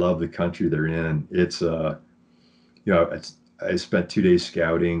 I love the country they're in. It's, I spent 2 days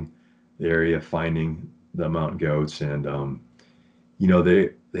scouting the area, finding the mountain goats, and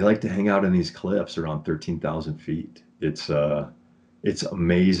they like to hang out in these cliffs around 13,000 feet. It's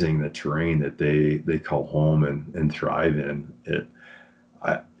amazing the terrain that they call home and thrive in.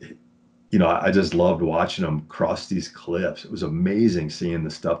 I I just loved watching them cross these cliffs. It was amazing seeing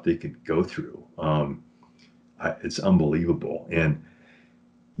the stuff they could go through. It's unbelievable. And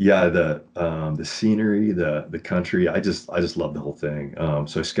yeah, the scenery, the country, I just love the whole thing.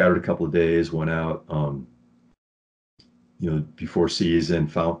 So I scouted a couple of days, went out, before season,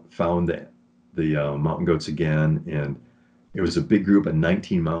 found the mountain goats again, and it was a big group of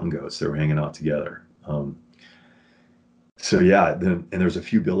 19 mountain goats that were hanging out together. So yeah, and there's a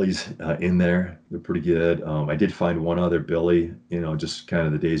few billies in there. They're pretty good. I did find one other billy, just kind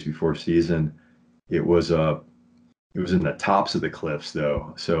of the days before season. It was it was in the tops of the cliffs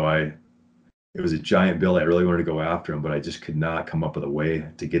though. So it was a giant billy. I really wanted to go after him, but I just could not come up with a way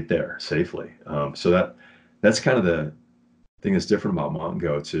to get there safely. So that's kind of the thing that's different about mountain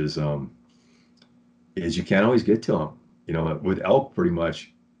goats is you can't always get to them. With elk, pretty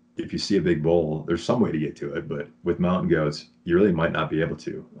much, if you see a big bull, there's some way to get to it, but with mountain goats, you really might not be able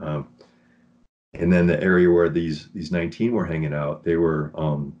to. And then the area where these 19 were hanging out, they were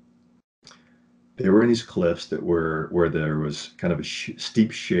in these cliffs where there was kind of a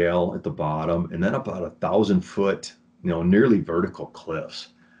steep shale at the bottom, and then about 1,000 foot, nearly vertical cliffs.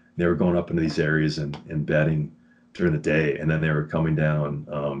 They were going up into these areas and bedding during the day, and then they were coming down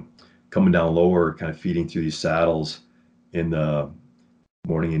lower, kind of feeding through these saddles in the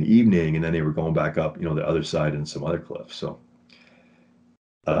morning and evening, and then they were going back up, the other side in some other cliffs. So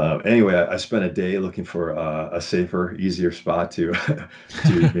anyway, I spent a day looking for a safer, easier spot to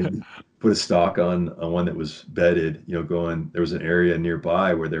to maybe put a stock on one that was bedded. There was an area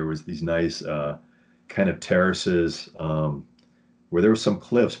nearby where there was these nice kind of terraces where there were some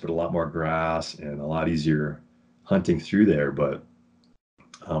cliffs, but a lot more grass and a lot easier hunting through there. But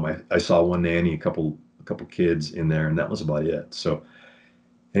I saw one nanny, a couple kids in there, and that was about it. So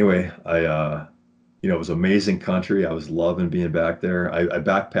anyway, it was amazing country. I was loving being back there. I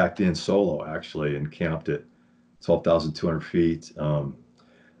backpacked in solo actually and camped at 12,200 feet.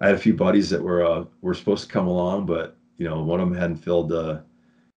 I had a few buddies that were supposed to come along, but one of them hadn't filled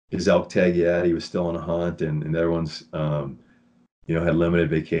his elk tag yet. He was still on a hunt, and the other one's had limited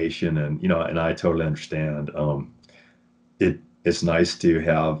vacation, and I totally understand. It's nice to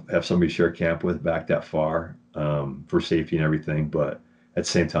have somebody to share camp with back that far for safety and everything, but at the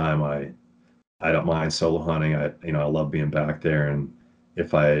same time, I don't mind solo hunting. I love being back there, and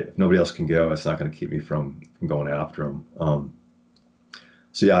if nobody else can go, it's not going to keep me from going after them.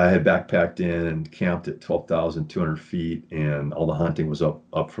 So yeah, I had backpacked in and camped at 12,200 feet, and all the hunting was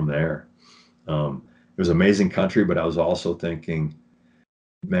up from there. It was amazing country, but I was also thinking,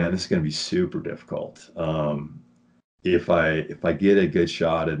 man, this is going to be super difficult. If I get a good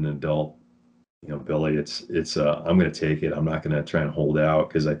shot at an adult, billy, it's I'm going to take it. I'm not going to try and hold out,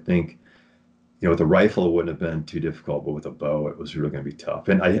 because I think, with a rifle, it wouldn't have been too difficult, but with a bow, it was really going to be tough.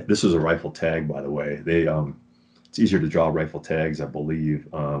 And this was a rifle tag, by the way. It's easier to draw rifle tags, I believe.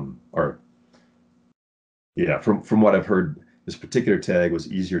 Or yeah, from what I've heard, this particular tag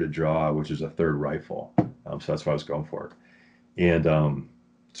was easier to draw, which is a third rifle. So that's why I was going for it. And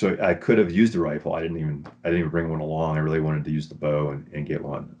so I could have used the rifle. I didn't even bring one along. I really wanted to use the bow and get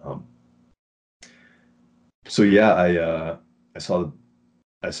one. So yeah, I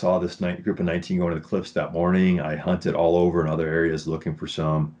saw this group of 19 going to the cliffs that morning. I hunted all over in other areas looking for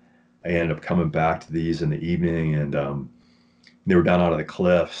some. I ended up coming back to these in the evening, and they were down out of the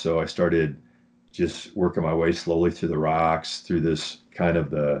cliff. So I started just working my way slowly through the rocks, through this kind of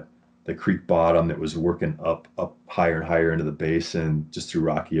the creek bottom that was working up higher and higher into the basin, just through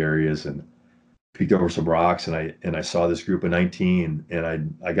rocky areas, and peeked over some rocks, and I saw this group of 19,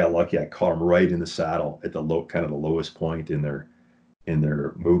 and I got lucky. I caught them right in the saddle at the lowest point in their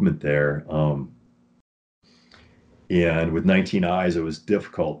movement there. And with 19 eyes, it was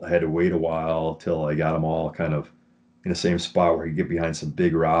difficult. I had to wait a while till I got them all kind of in the same spot where I could get behind some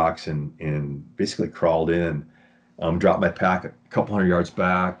big rocks, and basically crawled in, dropped my pack a couple hundred yards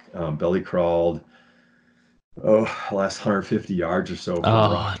back, belly crawled, last 150 yards or so from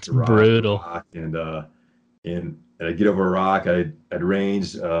rock it's to rock brutal. to rock. And I get over a rock. I'd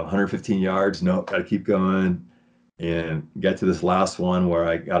ranged 115 yards. Nope, got to keep going. And got to this last one where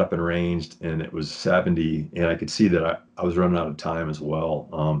I got up and ranged, and it was 70, and I could see that I was running out of time as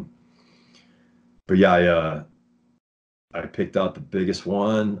well. But yeah, I picked out the biggest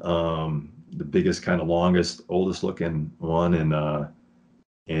one, the biggest, kind of longest, oldest looking one,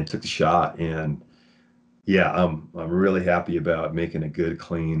 and took the shot. And Yeah, I'm really happy about making a good,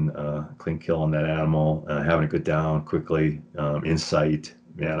 clean kill on that animal, having it go down quickly, in sight.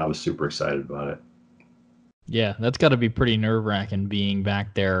 Man, I was super excited about it. Yeah, that's got to be pretty nerve-wracking being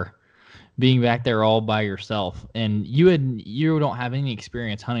back there all by yourself. And you don't have any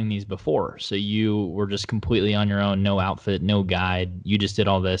experience hunting these before, so you were just completely on your own, no outfit, no guide. You just did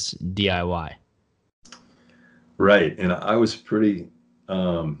all this DIY. Right, and I was pretty.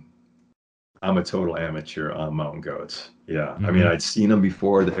 Um, I'm a total amateur on mountain goats. Yeah, I mean, Mm-hmm. I'd seen them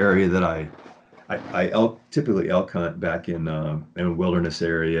before. The area that I typically elk hunt back in wilderness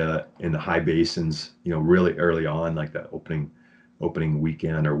area in the high basins, really early on, like that opening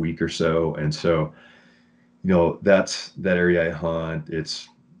weekend or week or so. And so, that's that area I hunt. It's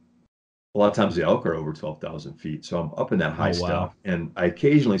a lot of times the elk are over 12,000 feet. So I'm up in that high Oh wow. stuff. And I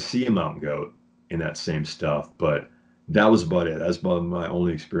occasionally see a mountain goat in that same stuff, but that was about it. That's about my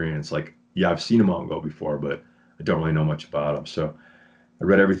only experience. Like, yeah, I've seen a mountain goat before, but I don't really know much about them. So I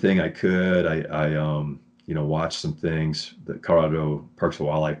read everything I could. I watched some things that Colorado Parks and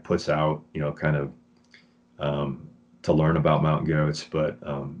Wildlife puts out, kind of um, to learn about mountain goats. But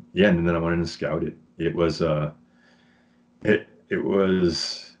yeah, and then I went in and scouted. It was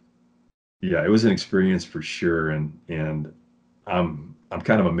yeah, it was an experience for sure, and I'm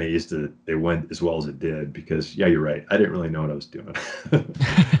kind of amazed that it went as well as it did because yeah, you're right. I didn't really know what I was doing,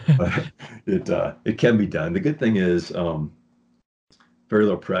 but it can be done. The good thing is very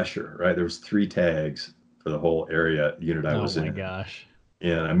low pressure, right? There was three tags for the whole area unit I Oh was my in, gosh.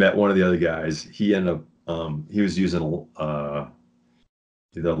 and I met one of the other guys. He ended up he was using the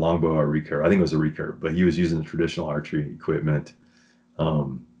longbow or recurve. I think it was a recurve, but he was using the traditional archery equipment.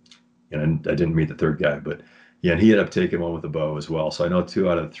 Um, and I didn't meet the third guy, but yeah, and he ended up taking one with a bow as well. So I know two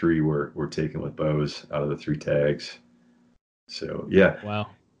out of the three were taken with bows out of the three tags. So yeah, Wow.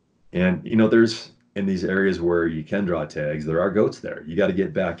 and there's in these areas where you can draw tags, there are goats there. You got to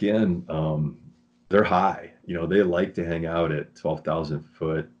get back in. They're high. They like to hang out at 12,000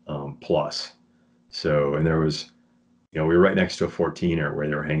 foot plus. So, and there was, we were right next to a 14er where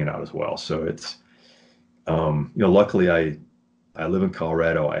they were hanging out as well. So it's, luckily I live in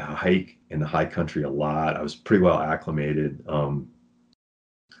Colorado. I hike in the high country a lot. I was pretty well acclimated.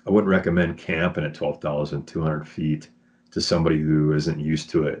 I wouldn't recommend camping at 12,200 feet to somebody who isn't used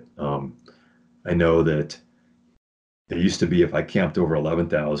to it. I know that it used to be if I camped over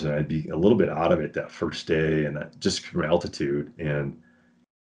 11,000, I'd be a little bit out of it that first day, and that just from altitude. And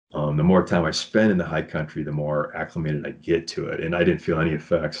the more time I spend in the high country, the more acclimated I get to it. And I didn't feel any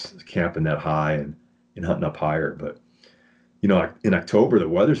effects camping that high and hunting up higher. But in October, the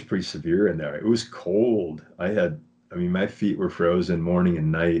weather's pretty severe in there. It was cold. I mean, my feet were frozen morning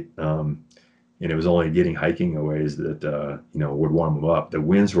and night. And it was only getting hiking a ways that, would warm them up. The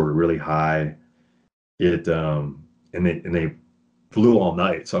winds were really high. And they flew all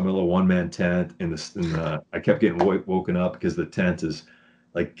night. So I'm in a little one-man tent I kept getting woken up because the tent is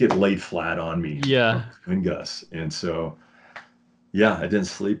like get laid flat on me from Yeah. wind gusts. And so, yeah, I didn't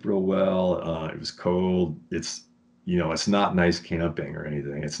sleep real well. It was cold. It's not nice camping or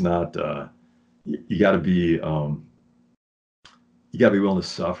anything. It's not, you got to be willing to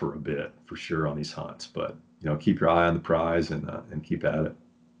suffer a bit for sure on these hunts, but keep your eye on the prize and keep at it.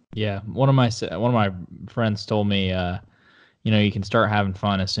 Yeah. One of my friends told me, you can start having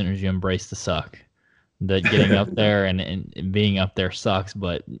fun as soon as you embrace the suck. That getting up there and being up there sucks,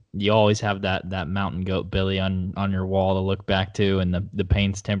 but you always have that mountain goat Billy on your wall to look back to, and the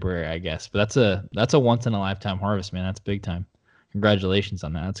pain's temporary, I guess. But that's a once in a lifetime harvest, man. That's big time. Congratulations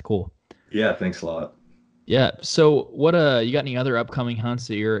on that. That's cool. Yeah, thanks a lot. Yeah. So what you got any other upcoming hunts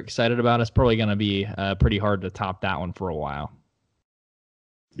that you're excited about? It's probably gonna be pretty hard to top that one for a while.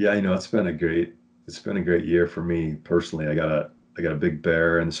 Yeah, it's been a great year for me personally. I got a big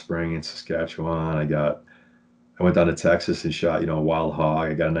bear in the spring in Saskatchewan. I went down to Texas and shot, a wild hog.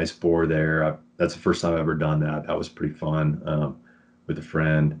 I got a nice boar there. That's the first time I've ever done that. That was pretty fun with a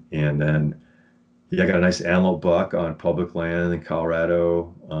friend. And then, yeah, I got a nice antelope buck on public land in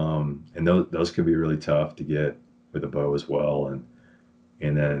Colorado. And those can be really tough to get with a bow as well.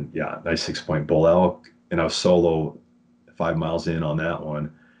 And then, yeah, nice 6 point bull elk. And I was solo 5 miles in on that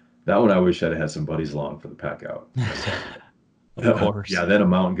one. That one I wish I'd had some buddies along for the pack out. Of course. Yeah, then a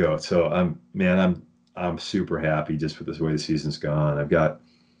mountain goat. So I'm super happy just with the way the season's gone. I've got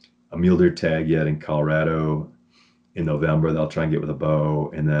a mule deer tag yet in Colorado in November that I'll try and get with a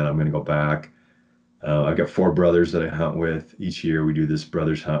bow, and then I'm going to go back. I've got four brothers that I hunt with. Each year we do this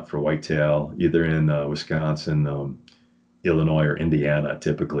brothers hunt for whitetail, either in Wisconsin, Illinois, or Indiana,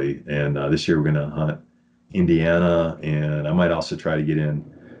 typically. And this year we're going to hunt Indiana, and I might also try to get in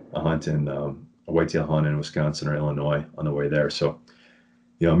a hunt in whitetail hunt in Wisconsin or Illinois on the way there. So,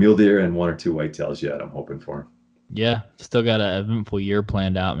 mule deer and 1 or 2 whitetails yet I'm hoping for. Yeah, still got an eventful year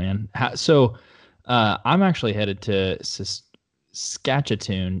planned out, man. I'm actually headed to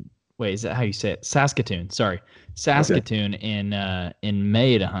Saskatoon. Wait, is that how you say it? Saskatoon. Sorry, Saskatoon in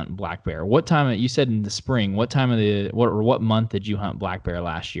May to hunt black bear. What time? You said in the spring. What time of what month did you hunt black bear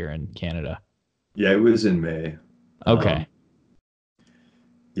last year in Canada? Yeah, it was in May. Okay.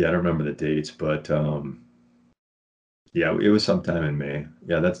 Yeah, I don't remember the dates, but yeah, it was sometime in May.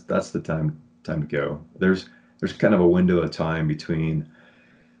 Yeah, that's the time to go. There's kind of a window of time between,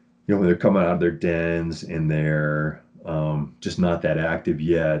 when they're coming out of their dens and they're just not that active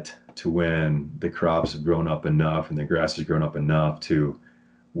yet, to when the crops have grown up enough and the grass has grown up enough to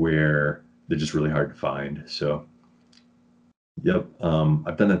where they're just really hard to find. So, yep,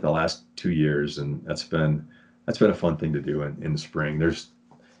 I've done that the last 2 years, and that's been a fun thing to do in the spring. There's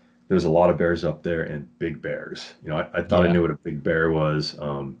a lot of bears up there and big bears. I thought I knew what a big bear was.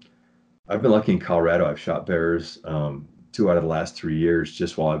 I've been lucky in Colorado. I've shot bears 2 out of the last 3 years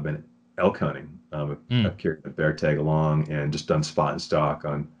just while I've been elk hunting. I've carried a bear tag along and just done spot and stalk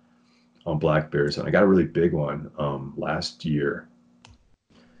on black bears, and I got a really big one last year.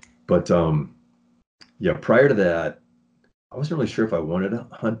 But yeah, prior to that, I wasn't really sure if I wanted to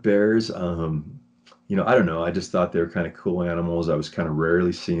hunt bears. I don't know. I just thought they were kind of cool animals. I was kind of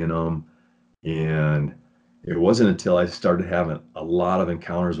rarely seeing them, and it wasn't until I started having a lot of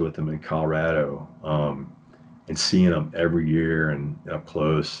encounters with them in Colorado and seeing them every year and up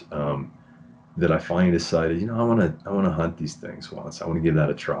close that I finally decided, I want to hunt these things once. I want to give that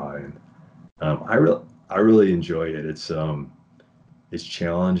a try, and I really enjoy it. It's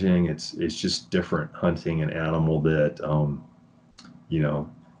challenging. It's just different hunting an animal that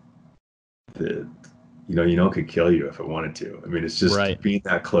could kill you if it wanted to. I mean, it's just being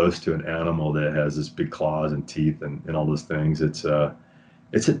that close to an animal that has this big claws and teeth and all those things. It's a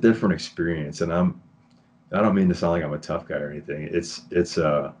different experience, and I don't mean to sound like I'm a tough guy or anything.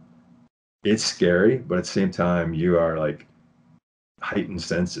 It's scary, but at the same time, you are like heightened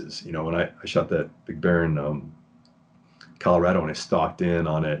senses. When I shot that big bear in Colorado, and I stalked in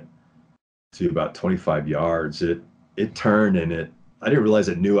on it to about 25 yards, it turned, and I didn't realize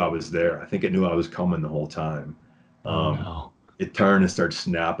it knew I was there. I think it knew I was coming the whole time. It turned and started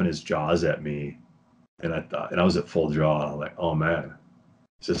snapping his jaws at me, and I was at full draw. And I'm like, oh man,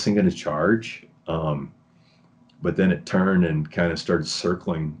 is this thing going to charge? But then it turned and kind of started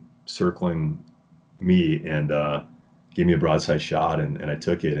circling me and gave me a broadside shot, and I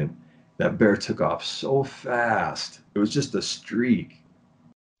took it, and that bear took off so fast. It was just a streak,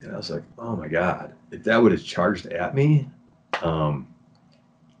 and I was like, oh my God, if that would have charged at me,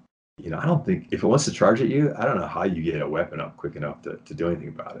 I don't think, if it wants to charge at you, I don't know how you get a weapon up quick enough to do anything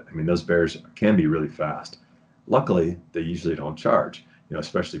about it. I mean, those bears can be really fast. Luckily, they usually don't charge,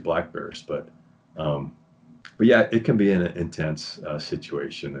 especially black bears, but yeah, it can be an intense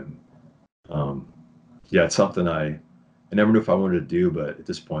situation, and yeah, it's something I never knew if I wanted to do, but at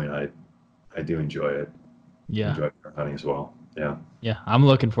this point, I do enjoy it. Yeah, enjoy hunting as well. Yeah, I'm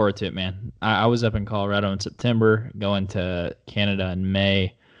looking forward to it, man. I was up in Colorado in September, going to Canada in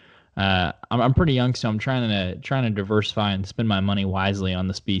May. I'm pretty young, so I'm trying to diversify and spend my money wisely on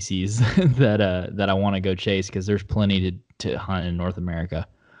the species that I want to go chase, because there's plenty to hunt in North America.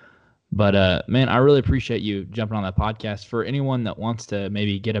 But man, I really appreciate you jumping on that podcast. For anyone that wants to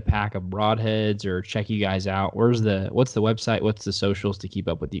maybe get a pack of broadheads or check you guys out, what's the website? What's the socials to keep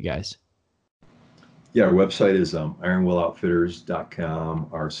up with you guys? Yeah, our website is ironwilloutfitters.com.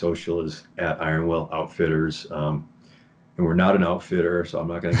 Our social is at ironwilloutfitters. And we're not an outfitter, so I'm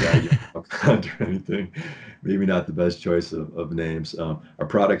not going to guide you on hunt or anything. Maybe not the best choice of names. Our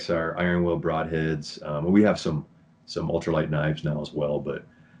products are Iron Will broadheads. We have some ultralight knives now as well, but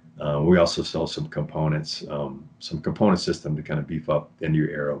we also sell some components, some component system to kind of beef up into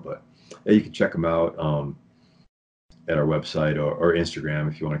your arrow. But yeah, you can check them out at our website or Instagram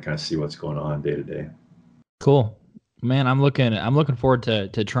if you want to kind of see what's going on day to day. Cool, man. I'm looking forward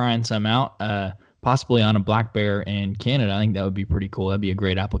to trying some out. Possibly on a black bear in Canada. I think that would be pretty cool. That'd be a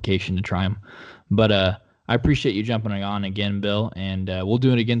great application to try them. But I appreciate you jumping on again, Bill, and we'll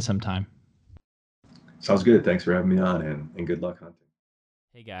do it again sometime. Sounds good. Thanks for having me on, and good luck hunting.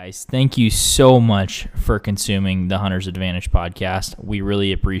 Hey guys, thank you so much for consuming the Hunter's Advantage podcast. We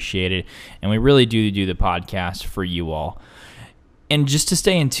really appreciate it, and we really do the podcast for you all. And just to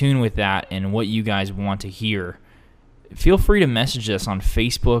stay in tune with that and what you guys want to hear, feel free to message us on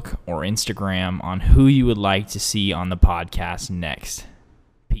Facebook or Instagram on who you would like to see on the podcast next.